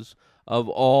consequences of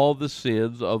all the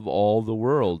sins of all the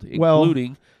world, Well-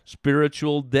 including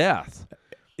spiritual death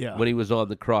Yeah. when he was on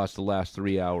the cross the last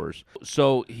 3 hours.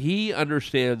 So he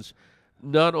understands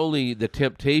not only the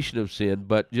temptation of sin,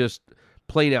 but just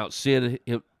plain out sin,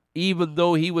 even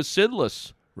though he was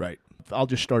sinless. Right. I'll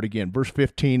just start again. Verse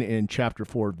 15 in chapter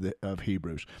 4 of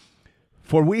Hebrews.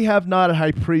 For we have not a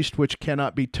high priest which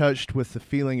cannot be touched with the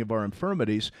feeling of our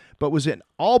infirmities, but was in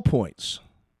all points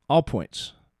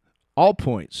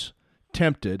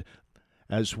tempted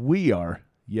as we are,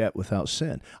 yet without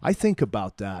sin. I think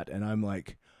about that, and I'm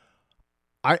like,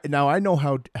 I know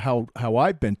how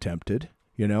I've been tempted.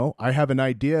 I have an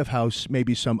idea of how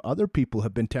maybe some other people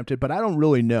have been tempted, but I don't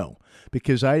really know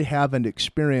because I haven't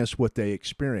experienced what they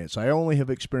experience. I only have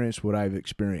experienced what I've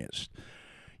experienced.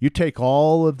 You take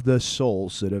all of the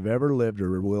souls that have ever lived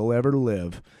or will ever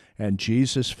live, and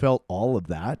Jesus felt all of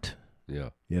that. Yeah.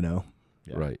 Yeah.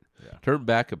 Right. Yeah. Turn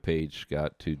back a page,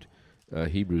 Scott, to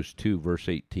Hebrews 2, verse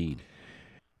 18.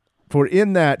 For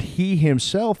in that he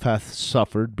himself hath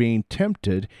suffered, being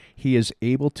tempted, he is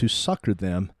able to succor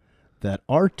them that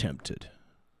are tempted.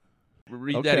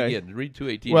 Read that Okay. again. Read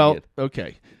 2:18 Well, again.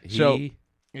 okay. He, So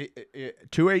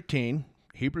 2:18,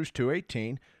 Hebrews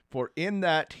 2:18, for in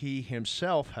that he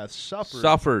himself hath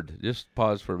suffered. Just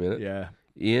pause for a minute. Yeah.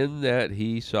 In that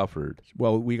he suffered.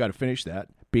 Well, we got to finish that.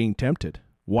 Being tempted.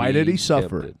 Why did he Being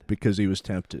suffer? tempted. Because he was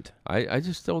tempted. I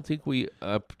just don't think we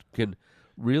can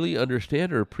really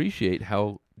understand or appreciate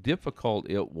how difficult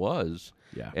it was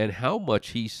Yeah. and how much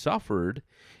he suffered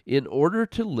in order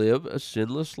to live a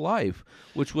sinless life,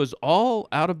 which was all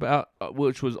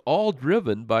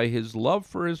driven by his love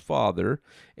for his Father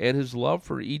and his love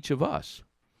for each of us.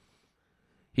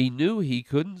 He knew he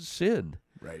couldn't sin,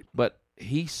 Right. but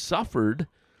he suffered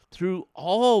through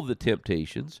all the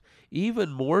temptations,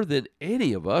 even more than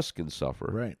any of us can suffer.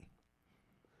 Right.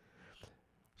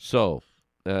 So,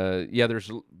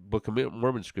 there's Book of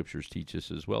Mormon scriptures teach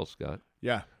us as well, Scott,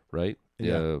 Yeah. right?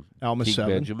 Yeah. Alma King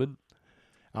 7. Benjamin.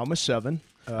 Alma 7.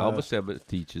 Alma 7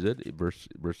 teaches it, verse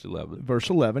 11. Verse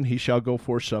 11, he shall go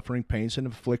forth suffering pains and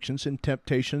afflictions and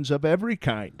temptations of every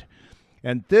kind.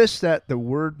 And this that the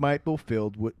word might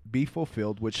be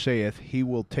fulfilled, which saith, he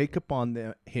will take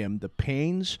upon him the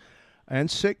pains and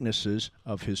sicknesses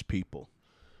of his people.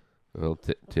 Well,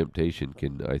 temptation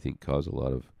can, I think, cause a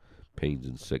lot of pains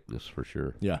and sickness for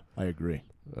sure. Yeah, I agree.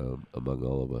 Among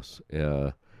all of us.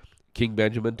 King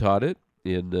Benjamin taught it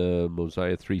in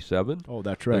Mosiah 3:7. Oh,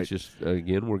 that's right. Let's just,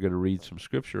 again, we're going to read some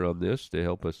scripture on this to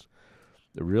help us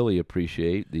really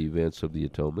appreciate the events of the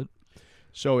atonement.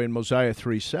 So in Mosiah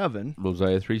 3:7,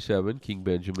 Mosiah 3:7, King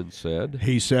Benjamin said,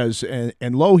 he says,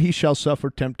 and lo, he shall suffer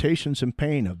temptations and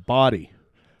pain of body,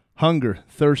 hunger,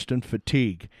 thirst, and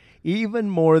fatigue, even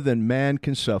more than man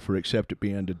can suffer, except it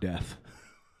be unto death.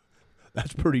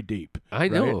 That's pretty deep. I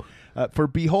know. Right? For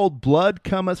behold, blood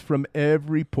cometh from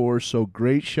every pore, so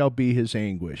great shall be his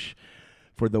anguish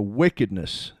for the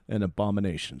wickedness and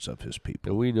abominations of his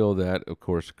people. And we know that, of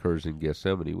course, occurs in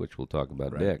Gethsemane, which we'll talk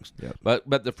about Right. next. Yep.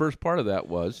 But the first part of that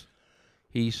was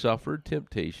he suffered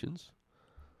temptations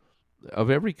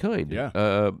of every kind.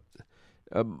 Yeah.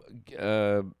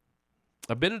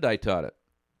 Abinadi taught it.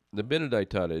 Abinadi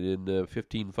taught it in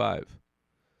 15:5.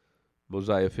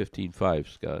 Mosiah 15:5,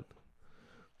 Scott.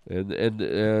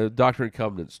 And Doctrine and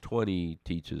Covenants 20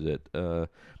 teaches it.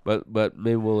 But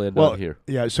maybe we'll end on here.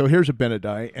 Yeah, so here's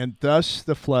Abinadi. And thus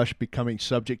the flesh becoming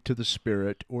subject to the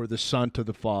Spirit, or the Son to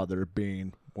the Father,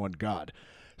 being one God,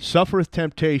 suffereth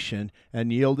temptation,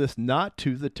 and yieldeth not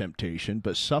to the temptation,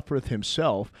 but suffereth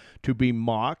himself to be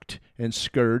mocked and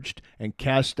scourged and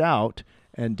cast out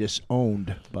and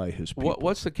disowned by his people.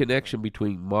 What's the connection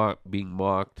between being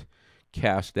mocked,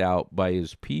 cast out by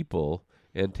his people,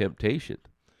 and temptation?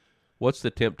 What's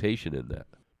the temptation in that?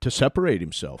 To separate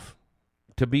himself.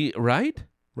 To be right?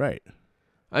 Right.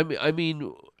 I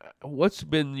mean, what's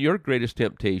been your greatest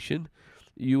temptation?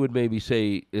 You would maybe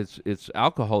say it's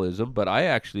alcoholism, but I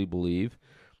actually believe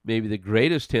maybe the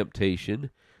greatest temptation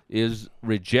is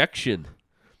rejection,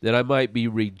 that I might be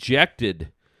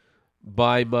rejected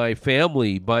by my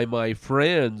family, by my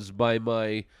friends, by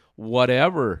my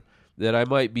whatever, that I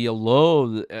might be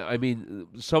alone. I mean,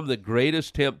 some of the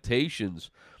greatest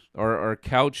temptations are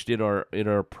couched in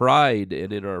our pride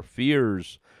and in our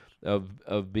fears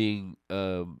of being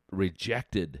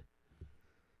rejected.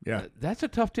 Yeah. That's a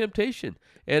tough temptation,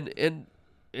 and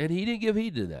he didn't give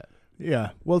heed to that. Yeah.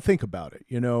 Well, think about it.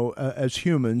 As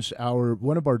humans,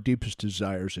 one of our deepest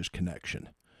desires is connection.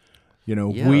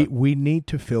 Yeah. We need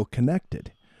to feel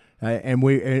connected.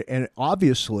 And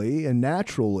obviously and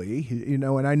naturally, and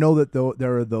I know that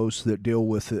there are those that deal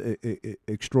with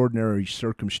extraordinary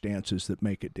circumstances that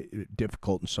make it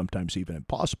difficult and sometimes even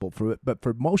impossible for it. But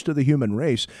for most of the human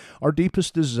race, our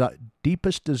deepest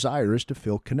desire is to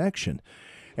feel connection.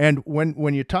 And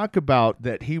when you talk about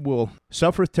that he will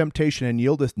suffereth temptation and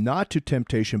yieldeth not to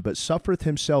temptation, but suffereth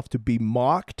himself to be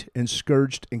mocked and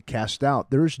scourged and cast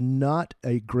out, there's not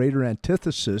a greater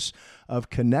antithesis of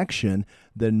connection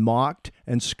than mocked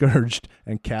and scourged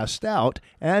and cast out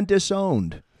and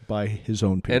disowned by his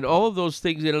own people. And all of those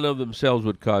things in and of themselves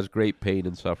would cause great pain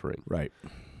and suffering. Right.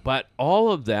 But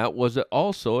all of that was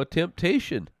also a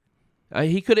temptation.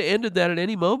 He could have ended that at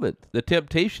any moment, the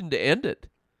temptation to end it.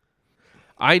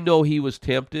 I know he was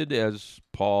tempted, as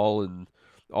Paul and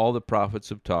all the prophets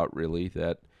have taught, really,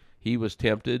 that he was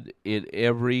tempted in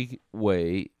every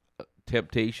way,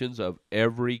 temptations of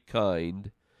every kind.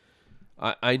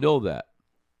 I know that.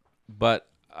 But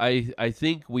I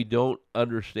think we don't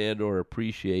understand or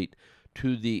appreciate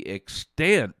to the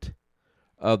extent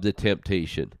of the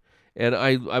temptation. And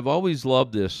I've always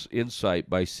loved this insight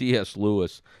by C.S.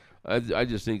 Lewis. I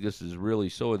just think this is really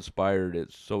so inspired.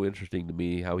 It's so interesting to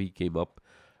me how he came up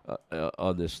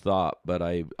on this thought, but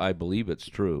I believe it's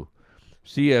true.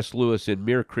 C.S. Lewis, in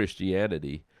Mere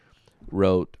Christianity,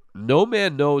 wrote, "No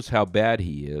man knows how bad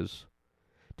he is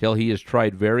till he has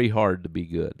tried very hard to be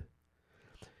good.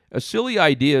 A silly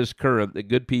idea is current that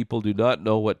good people do not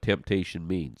know what temptation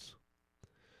means.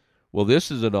 Well,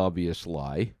 this is an obvious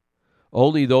lie.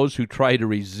 Only those who try to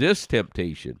resist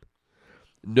temptation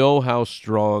know how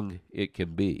strong it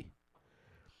can be.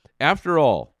 After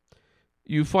all,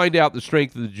 you find out the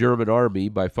strength of the German army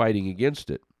by fighting against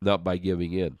it, not by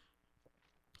giving in."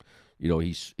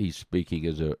 He's speaking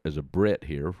as a Brit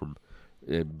here from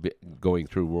going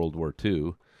through World War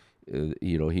II.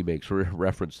 He makes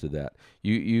reference to that.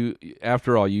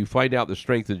 After all, you find out the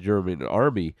strength of the German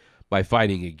army by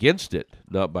fighting against it,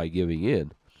 not by giving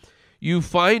in. You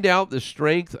find out the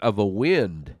strength of a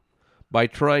wind by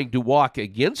trying to walk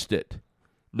against it,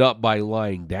 not by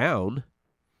lying down.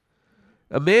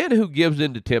 A man who gives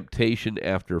in to temptation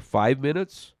after 5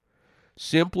 minutes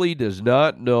simply does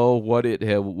not know what it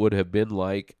would have been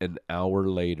like an hour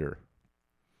later.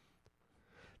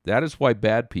 That is why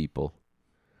bad people,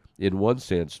 in one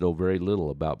sense, know very little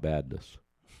about badness.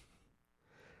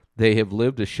 They have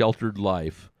lived a sheltered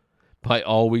life by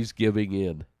always giving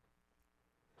in.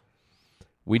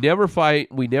 We never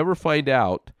find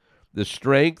out the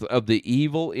strength of the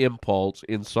evil impulse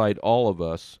inside all of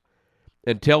us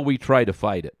until we try to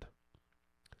fight it.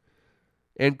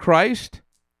 And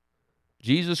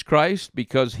Jesus Christ,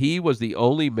 because he was the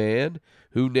only man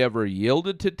who never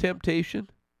yielded to temptation,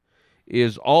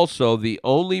 is also the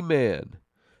only man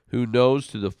who knows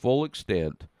to the full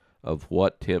extent of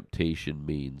what temptation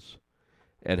means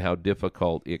and how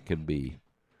difficult it can be.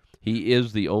 He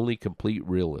is the only complete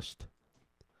realist.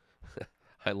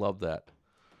 I love that.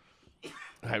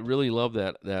 I really love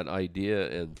that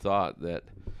idea and thought that,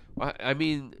 I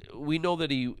mean, we know that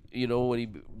he, when he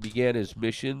began his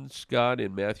mission, Scott,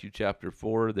 in Matthew chapter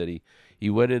 4, that he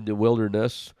went into the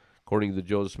wilderness, according to the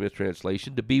Joseph Smith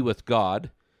translation, to be with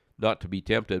God, not to be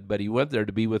tempted, but he went there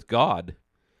to be with God.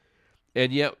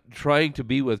 And yet, trying to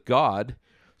be with God,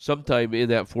 sometime in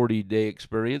that 40-day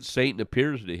experience, Satan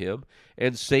appears to him,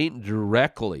 and Satan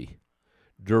directly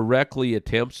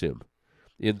attempts him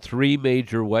in three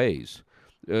major ways.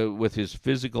 With his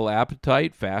physical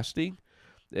appetite, fasting,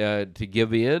 to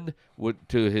give in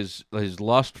to his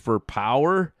lust for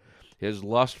power, his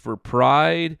lust for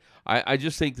pride. I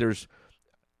just think there's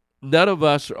none of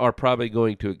us are probably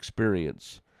going to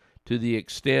experience to the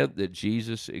extent that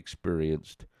Jesus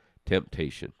experienced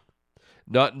temptation.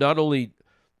 Not only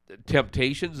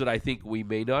temptations that I think we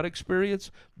may not experience,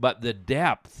 but the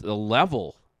depth, the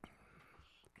level,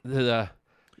 the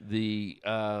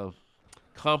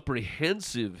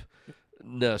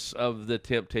comprehensiveness of the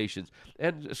temptations.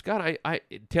 And Scott,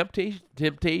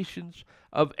 temptations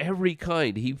of every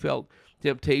kind. He felt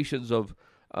temptations of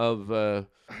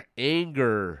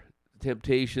anger,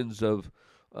 temptations of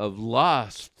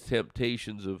lust,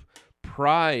 temptations of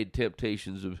pride,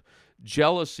 temptations of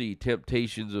jealousy,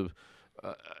 temptations of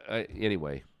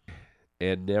anyway,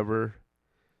 and never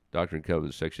Doctrine and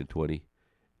Covenants, section 20,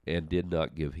 and did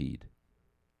not give heed.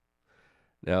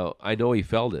 Now, I know he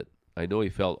felt it. I know he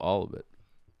felt all of it.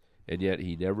 And yet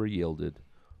he never yielded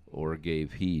or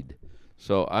gave heed.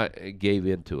 So I gave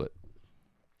into it.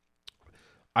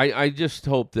 I just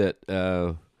hope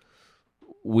that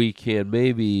we can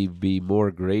maybe be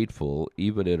more grateful,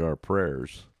 even in our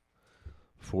prayers,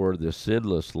 for the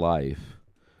sinless life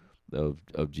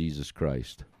of Jesus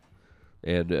Christ,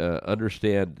 and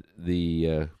understand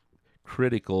the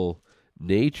critical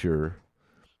nature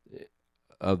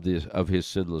of his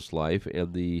sinless life,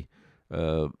 and the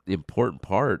important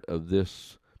part of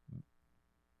this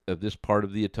part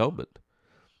of the atonement.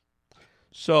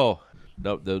 So,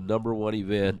 the number one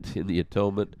event in the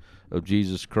atonement of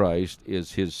Jesus Christ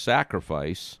is his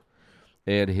sacrifice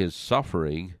and his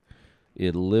suffering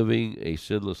in living a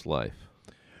sinless life.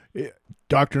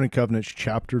 Doctrine and Covenants,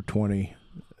 chapter 20,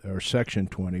 or section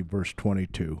 20, verse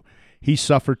 22. He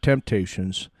suffered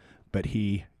temptations, but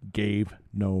he gave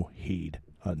no heed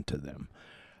unto them.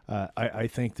 I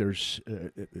think there's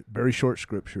a very short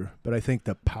scripture, but I think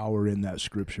the power in that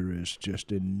scripture is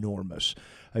just enormous.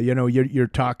 You're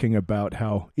talking about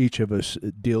how each of us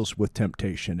deals with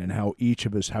temptation, and how each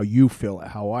of us, how you feel it,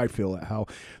 how I feel it, how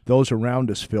those around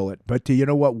us feel it. But do you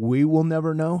know what we will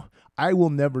never know? I will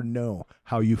never know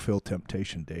how you feel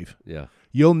temptation, Dave. Yeah.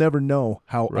 You'll never know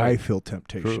how Right. I feel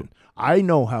temptation. True. I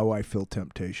know how I feel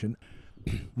temptation.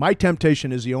 My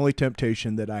temptation is the only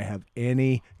temptation that I have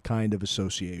any kind of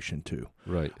association to.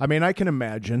 Right. I mean, I can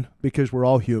imagine, because we're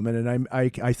all human, and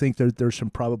I think there's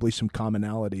probably some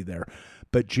commonality there.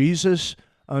 But Jesus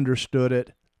understood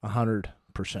it 100%,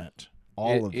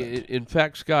 all of it. In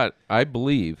fact, Scott, I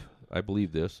believe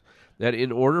this, that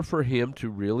in order for him to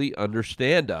really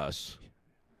understand us,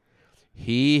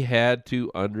 he had to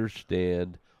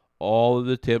understand all of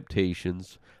the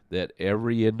temptations that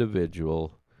every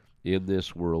individual in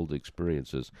this world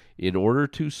experiences. In order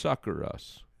to succor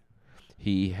us,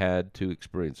 he had to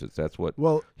experience it. That's what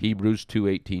Hebrews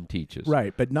 2:18 teaches.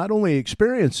 Right, but not only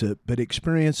experience it, but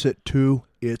experience it to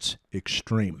its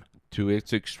extreme. To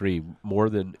its extreme, more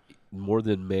than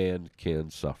man can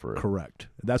suffer. Correct.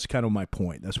 That's kind of my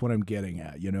point. That's what I'm getting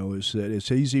at, is that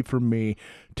it's easy for me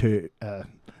to,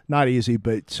 not easy,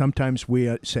 but sometimes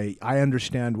we say, I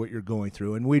understand what you're going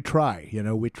through, and we try to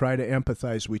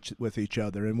empathize with each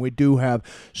other, and we do have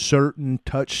certain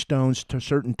touchstones, to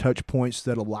certain touch points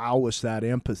that allow us that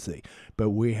empathy,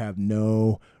 but we have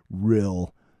no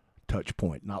real touch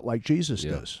point, not like Jesus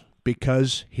does,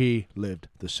 because he lived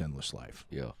the sinless life.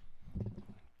 Yeah.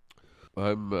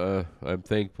 I'm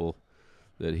thankful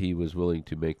that he was willing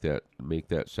to make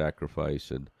that sacrifice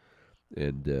and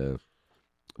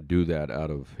do that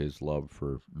out of his love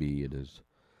for me and his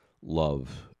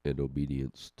love and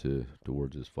obedience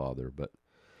towards his Father. But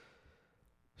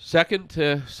second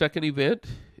event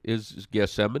is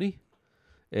Gethsemane,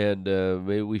 and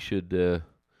maybe we should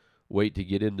wait to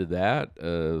get into that.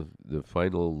 The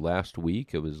final last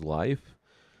week of his life.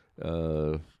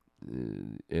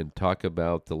 And talk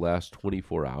about the last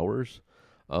 24 hours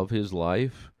of his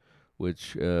life,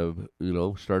 which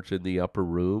starts in the upper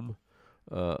room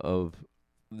where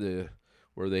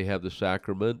they have the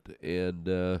sacrament,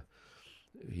 and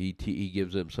he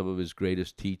gives them some of his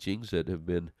greatest teachings that have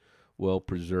been well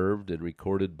preserved and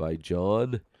recorded by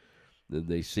John. Then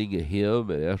they sing a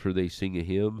hymn, and after they sing a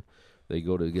hymn, they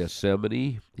go to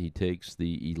Gethsemane. He takes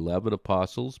the 11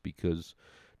 apostles, because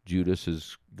Judas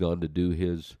has gone to do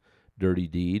his dirty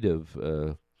deed of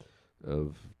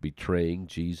betraying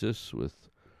Jesus with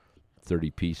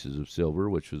 30 pieces of silver,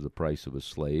 which was the price of a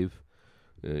slave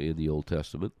in the Old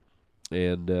Testament.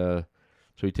 And so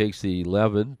he takes the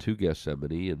 11 to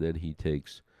Gethsemane, and then he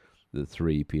takes the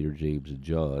 3, Peter, James, and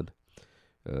John,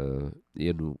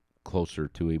 in closer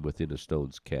to him within a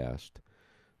stone's cast,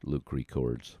 Luke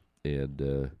records.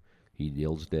 And he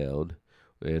kneels down,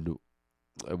 and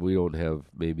we don't have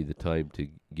maybe the time to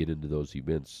get into those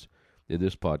events in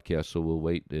this podcast, so we'll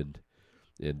wait and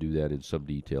do that in some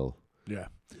detail. Yeah.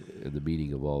 And the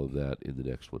meaning of all of that in the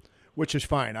next one. Which is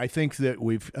fine. I think that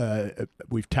we've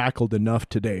tackled enough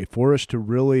today for us to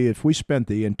really, if we spent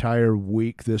the entire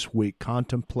week this week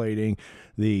contemplating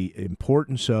the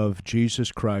importance of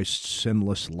Jesus Christ's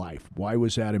sinless life. Why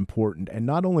was that important? And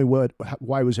not only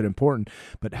why was it important,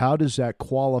 but how does that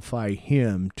qualify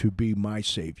him to be my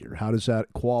Savior? How does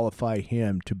that qualify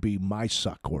him to be my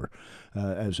succor,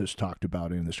 as is talked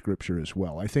about in the Scripture as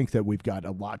well? I think that we've got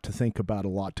a lot to think about, a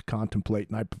lot to contemplate,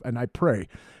 and I pray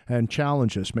and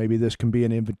challenge us. Maybe this can be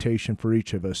an invitation for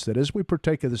each of us, that as we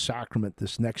partake of the sacrament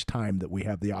this next time that we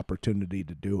have the opportunity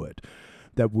to do it,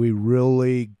 that we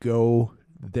really go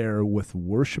there with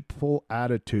worshipful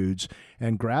attitudes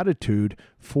and gratitude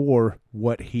for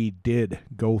what he did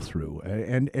go through.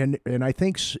 And I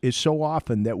think it's so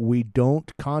often that we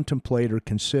don't contemplate or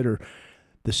consider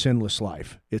the sinless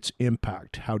life, its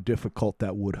impact, how difficult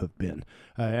that would have been.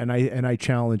 And I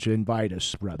invite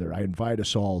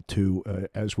us all to,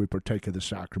 as we partake of the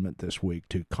sacrament this week,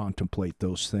 to contemplate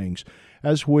those things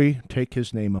as we take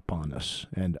his name upon us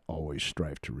and always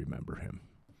strive to remember him.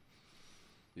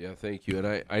 Yeah, thank you.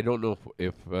 And I don't know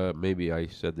if maybe I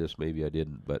said this, maybe I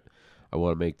didn't, but I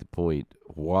want to make the point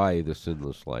why the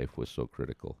sinless life was so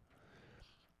critical.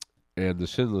 And the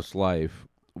sinless life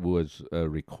was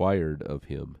required of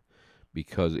him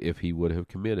because if he would have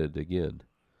committed, again,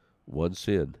 one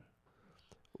sin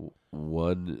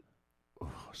of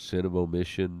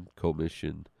omission,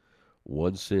 commission,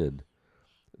 one sin,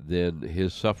 then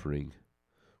his suffering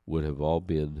would have all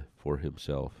been for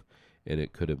himself, and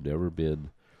it could have never been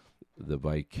the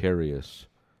vicarious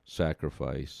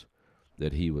sacrifice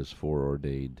that he was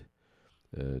foreordained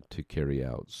to carry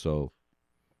out. So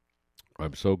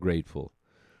I'm so grateful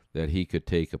that he could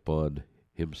take upon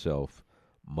himself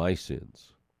my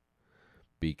sins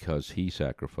because he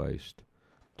sacrificed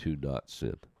to not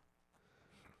sin.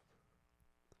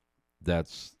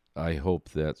 I hope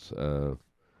that's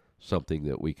something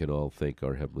that we can all thank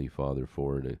our Heavenly Father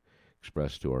for and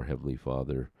express to our Heavenly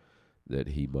Father that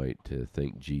he might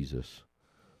thank Jesus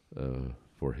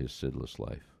for his sinless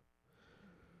life.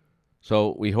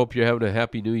 So we hope you're having a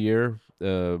happy new year.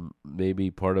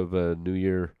 Maybe part of a New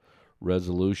Year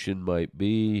resolution might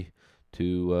be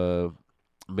to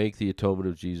make the atonement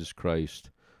of Jesus Christ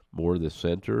more the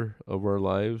center of our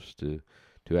lives, to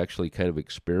actually kind of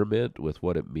experiment with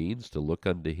what it means to look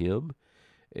unto him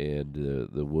and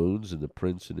the wounds and the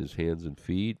prints in his hands and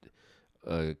feet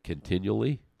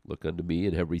continually. Look unto me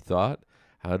in every thought.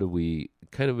 How do we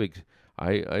kind of,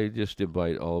 I just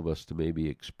invite all of us to maybe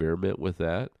experiment with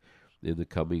that in the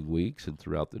coming weeks and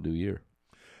throughout the new year.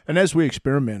 And as we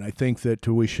experiment, I think that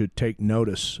we should take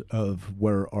notice of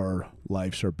where our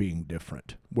lives are being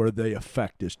different, where the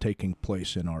effect is taking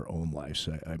place in our own lives.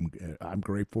 I'm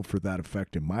grateful for that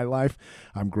effect in my life.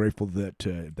 I'm grateful that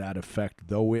that effect,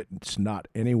 though it's not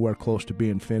anywhere close to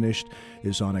being finished,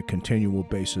 is on a continual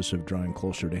basis of drawing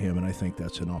closer to him, and I think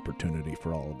that's an opportunity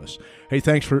for all of us. Hey,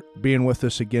 thanks for being with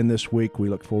us again this week. We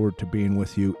look forward to being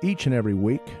with you each and every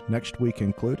week, next week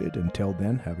included. Until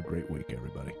then, have a great week,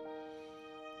 everybody.